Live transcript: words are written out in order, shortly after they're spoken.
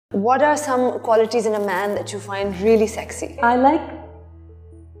What are some qualities in a man that you find really sexy? I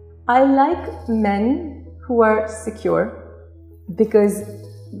like men who are secure, because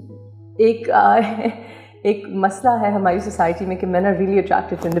एक मसला है हमारी society में कि men are really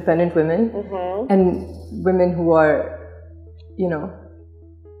attracted to independent women, and women who are, you know,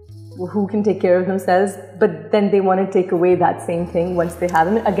 who can take care of themselves, but then they want to take away that same thing once they have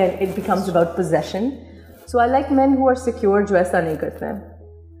them. Again, it becomes about possession. So I like men who are secure, जो ऐसा नहीं करते हैं.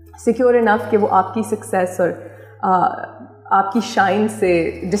 Secure enough कि वो आपकी success और आपकी shine से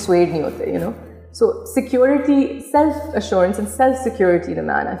dissuade नहीं होते, you know. So security, self-assurance and self-security in a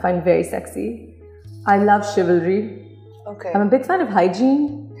man I find very sexy. I love chivalry. Okay. I'm a big fan of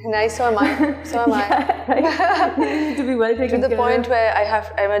hygiene. Nice, so am I. So am I. Right? You need to be well taken care of. To the point where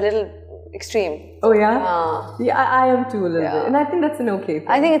I'm a little extreme. Oh yeah? Yeah, I am too a little bit. And I think that's an okay thing.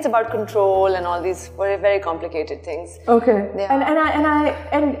 I think it's about control and all these very, very complicated things. Okay. Yeah.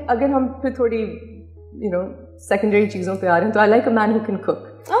 And again, हम फिर थोड़ी, you know, secondary चीज़ों पे आ रहे हैं. तो I like a man who can cook.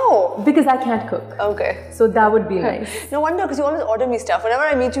 Oh. Because I can't cook. Okay. So that would be nice. No wonder, because you always order me stuff. Whenever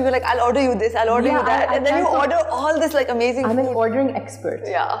I meet you, you're like, I'll order you this, I'll order you that. And then you order all this like amazing food. I'm an ordering expert.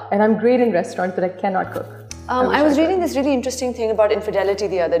 Yeah. And I'm great in restaurants, but I cannot cook. I was reading this really interesting thing about infidelity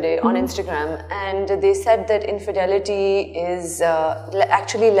the other day on Instagram, and they said that infidelity is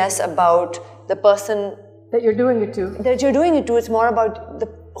actually less about the person that you're doing it to. That you're doing it to. It's more about the.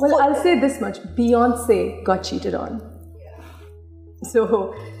 Well, I'll say this much: Beyonce got cheated on.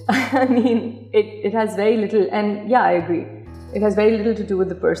 So, I mean, it has very little, and yeah, I agree. It has very little to do with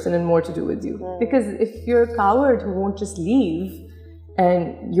the person and more to do with you. Because if you're a coward who won't just leave,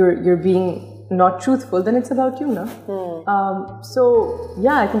 and you're being not truthful, then it's about you, no? So,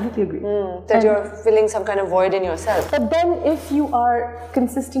 yeah, I completely agree. That you're filling some kind of void in yourself. But then if you are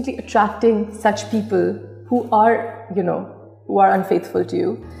consistently attracting such people who are, you know, who are unfaithful to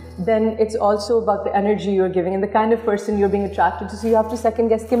you, then it's also about the energy you're giving and the kind of person you're being attracted to. So you have to second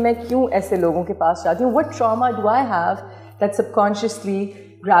guess कि मैं क्यों ऐसे लोगों के पास जाती हूँ? What trauma do I have that subconsciously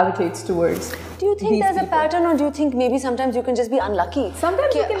gravitates towards? Do you think there's a pattern, or do you think maybe sometimes you can just be unlucky?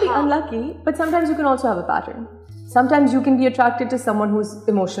 Sometimes you can be unlucky, but sometimes you can also have a pattern. Sometimes you can be attracted to someone who's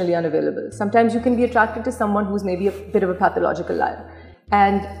emotionally unavailable. Sometimes you can be attracted to someone who's maybe a bit of a pathological liar.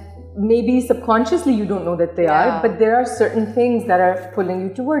 And maybe subconsciously you don't know that they are, but there are certain things that are pulling you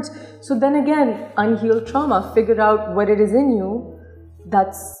towards. So then again, unhealed trauma, figure out what it is in you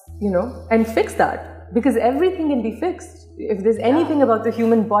that's, you know, and fix that. Because everything can be fixed. If there's anything about the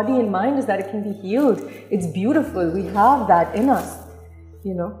human body and mind is that it can be healed. It's beautiful. We have that in us,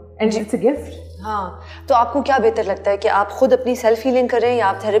 you know, and it's a gift. हाँ, तो आपको क्या बेहतर लगता है कि आप खुद अपनी सेल्फ हीलिंग करें, या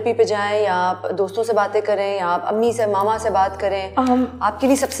आप थेरेपी पे जाएं, या आप दोस्तों से बातें करें, या आप अम्मी से मामा से बात करें? आपके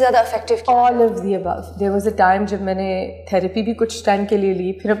लिए सबसे ज़्यादा इफेक्टिव क्या है? All of the above. There was a time जब मैंने थेरेपी भी कुछ टाइम के लिए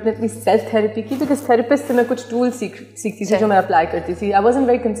ली, फिर अपनी सेल्फ थेरेपी की, because थेरेपिस्ट से मैं कुछ टूल्स सीखती थी जो मैं अप्लाई करती थी. I wasn't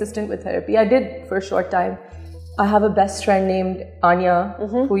very consistent with therapy. I did for a short time. I have a best friend named Anya,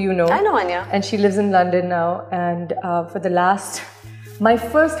 who you know. I know Anya. And she lives in London now. And for the last... My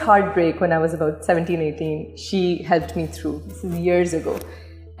first heartbreak when I was about 17, 18, she helped me through. This is years ago.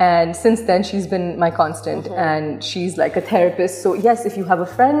 And since then, she's been my constant. And she's like a therapist. So yes, if you have a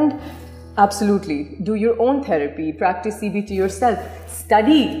friend, absolutely. Do your own therapy. Practice CBT yourself.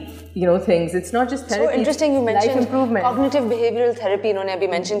 Study, you know, things. It's not just therapy. So interesting you mentioned life improvement. Cognitive behavioral therapy. इन्होंने अभी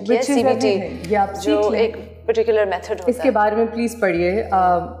mentioned किया CBT. Yeah, जो एक particular method होता है. इसके बारे में please पढ़िए.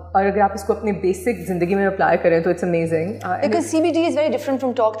 और अगर आप इसको अपने basic ज़िंदगी में apply करें तो it's amazing. Because CBT is very different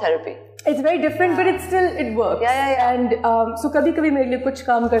from talk therapy. It's very different, but it works. Yeah. And so कभी-कभी मेरे लिए कुछ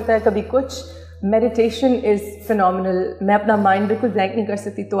काम करता है, कभी कुछ. Meditation is phenomenal. मैं अपना mind बिल्कुल blank नहीं कर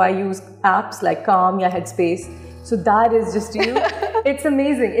सकती, तो I use apps like Calm या Headspace. So that is just you. It's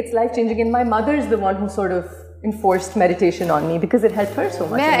amazing. It's life-changing. And my mother is the one who sort of enforced meditation on me because it helped her so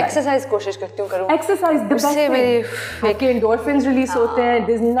much. मैं exercise कोशिश करती हूँ करूँ. Exercise, the best thing. आपके endorphins release होते हैं.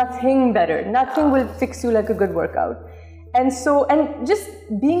 There's nothing better. Nothing will fix you like a good workout. And so, and just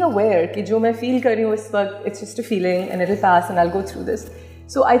being aware कि जो मैं feel कर रही हूँ इस वक्त, it's just a feeling and it'll pass and I'll go through this.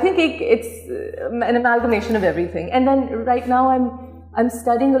 So I think it's an amalgamation of everything. And then right now I'm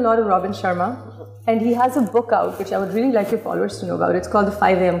studying a lot of Robin Sharma. And he has a book out, which I would really like your followers to know about. It's called The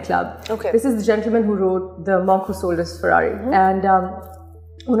 5 AM Club. Okay. This is the gentleman who wrote The Monk Who Sold His Ferrari. And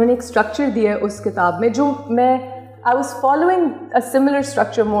उन्होंने एक structure दिया उस किताब में जो I was following a similar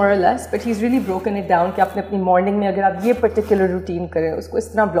structure more or less, but he's really broken it down कि आपने अपनी morning में अगर आप ये particular routine करें, उसको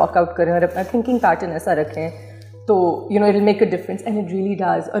इस तरह block out करें और अपना thinking pattern ऐसा रखें, तो you know it'll make a difference, and it really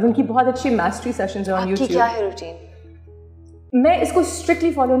does. और उनकी बहुत अच्छी mastery sessions हैं on YouTube. आपकी क्या है routine? मैं इसको strictly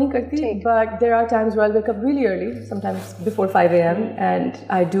follow नहीं करती, but there are times where I'll wake up really early, sometimes before 5 a.m. and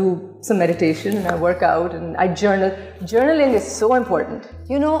I do some meditation and I work out and I journal. Journaling is so important.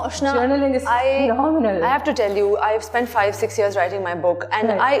 You know, Ushna, journaling is phenomenal. I have to tell you, I've spent 5-6 years writing my book,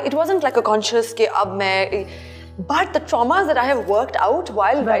 and it wasn't like a conscious कि अब मैं. But the traumas that I have worked out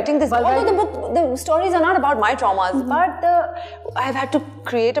while writing this, although the stories are not about my traumas, but I've had to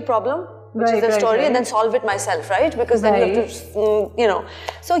create a problem. Which is the story, and then solve it myself, right? Because then you have to, you know.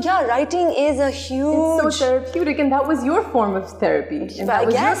 So yeah, writing is a huge. It's so therapeutic, and that was your form of therapy. And that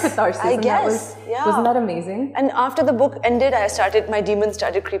was your catharsis. I guess. Wasn't that amazing? And after the book ended, my demons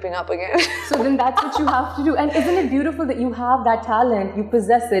started creeping up again. So then that's what you have to do. And isn't it beautiful that you have that talent, you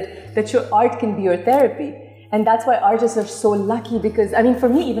possess it, that your art can be your therapy? And that's why artists are so lucky, because I mean, for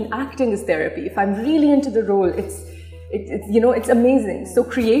me, even acting is therapy. If I'm really into the role, it's you know, it's amazing. So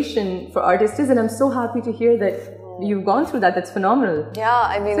creation for artists is, and I'm so happy to hear that you've gone through that. That's phenomenal. Yeah,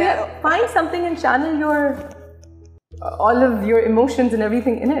 I mean, so find something and channel all of your emotions and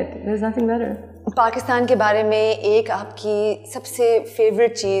everything in it. There's nothing better. Pakistan के बारे में एक आपकी सबसे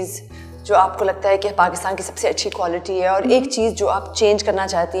favourite चीज़ जो आपको लगता है कि पाकिस्तान की सबसे अच्छी क्वालिटी है, और एक चीज़ जो आप चेंज करना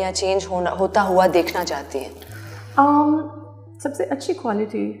चाहती हैं, चेंज होता हुआ देखना चाहती हैं? सबसे अच्छी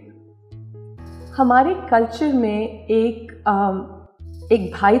क्वालिटी हमारे कल्चर में एक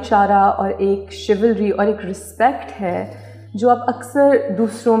भाईचारा और एक शिवलरी और एक रिस्पेक्ट है जो आप अक्सर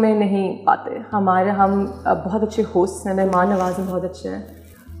दूसरों में नहीं पाते. हम बहुत अच्छे होस्ट हैं, मेहमान नवाज में बहुत अच्छे हैं,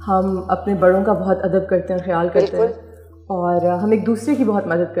 हम अपने बड़ों का बहुत अदब करते हैं, ख्याल करते हैं, और हम एक दूसरे की बहुत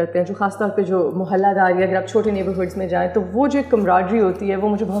मदद करते हैं. जो ख़ासतौर पे जो मोहल्लादारी, अगर आप छोटे नेबरहुड्स में जाएँ तो वो जो एक कमराडरी होती है, वो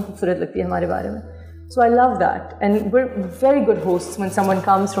मुझे बहुत खूबसूरत लगती है हमारे बारे में. So I love that, and we're very good hosts when someone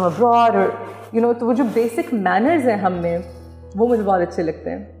comes from abroad, or you know, तो वो जो basic manners हैं हम में, वो मुझे बहुत अच्छे लगते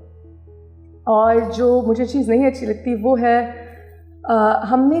हैं. और जो मुझे चीज़ नहीं अच्छी लगती वो है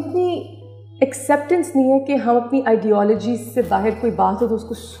हम में इतनी acceptance नहीं है कि हम अपनी ideology से बाहर कोई बात हो तो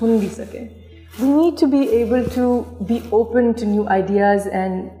उसको सुन भी सकें. We need to be able to be open to new ideas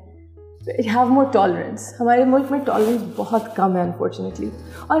and have more tolerance. हमारे मुल्क में tolerance बहुत कम है unfortunately,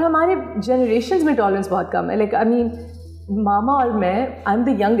 और हमारे generations में tolerance बहुत कम है. Like I mean, मामा और मैं, I'm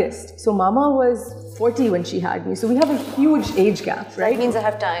the youngest, so Mama was 40 when she had me, so we have a huge age gap, right? That means I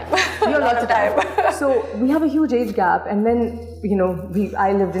have time. You have lots of time. So we have a huge age gap, and then you know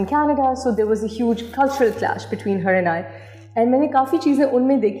I lived in Canada, so there was a huge cultural clash between her and I. And मैंने काफ़ी चीज़ें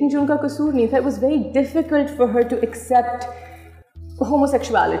उनमें देखी जो उनका कसूर नहीं था. It was very difficult for her to accept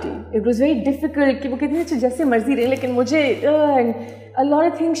homosexuality. It was very difficult कि वो कहती थी जैसे मर्जी रहे, लेकिन मुझे a lot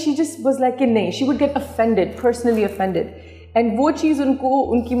of things she just was like कि नहीं, she would get offended, personally offended, and वो चीज़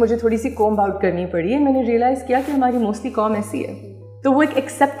उनकी मुझे थोड़ी सी comb out करनी पड़ी है. मैंने realize किया कि हमारी mostly कौम ऐसी है, तो वो एक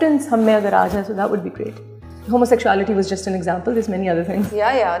acceptance हम में अगर आ जाए, so that would be great. Homosexuality was just an example. There's many other things.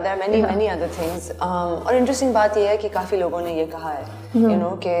 Yeah, there are many other things. और interesting बात ये है कि काफ़ी लोगों ने ये कहा है, you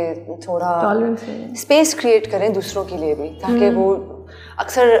know, कि थोड़ा space create करें दूसरों के लिए भी, ताकि वो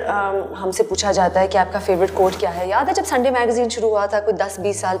अक्सर हमसे पूछा जाता है कि आपका फेवरेट कोट क्या है. याद है जब संडे मैगजीन शुरू हुआ था कुछ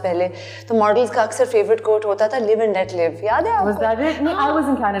 10-20 साल पहले, तो मॉडल्स का अक्सर फेवरेट कोट होता था लिव एंड लेट लिव. याद है आपको? Was that it? No, I was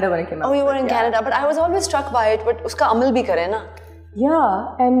in Canada when it came out. Oh, you were in Canada, but I was always struck by it. But उसका अमल भी करें ना.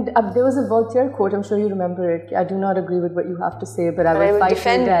 Yeah, and there was a Voltaire quote, I'm sure you remember it. I do not agree with what you have to say, but I will fight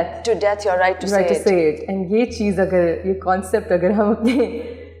defend to death your right to say it. And ये चीज़ अगर, ये concept अगर हम अपने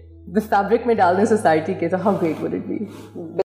the fabric में डाल दें society के, तो how great would it be?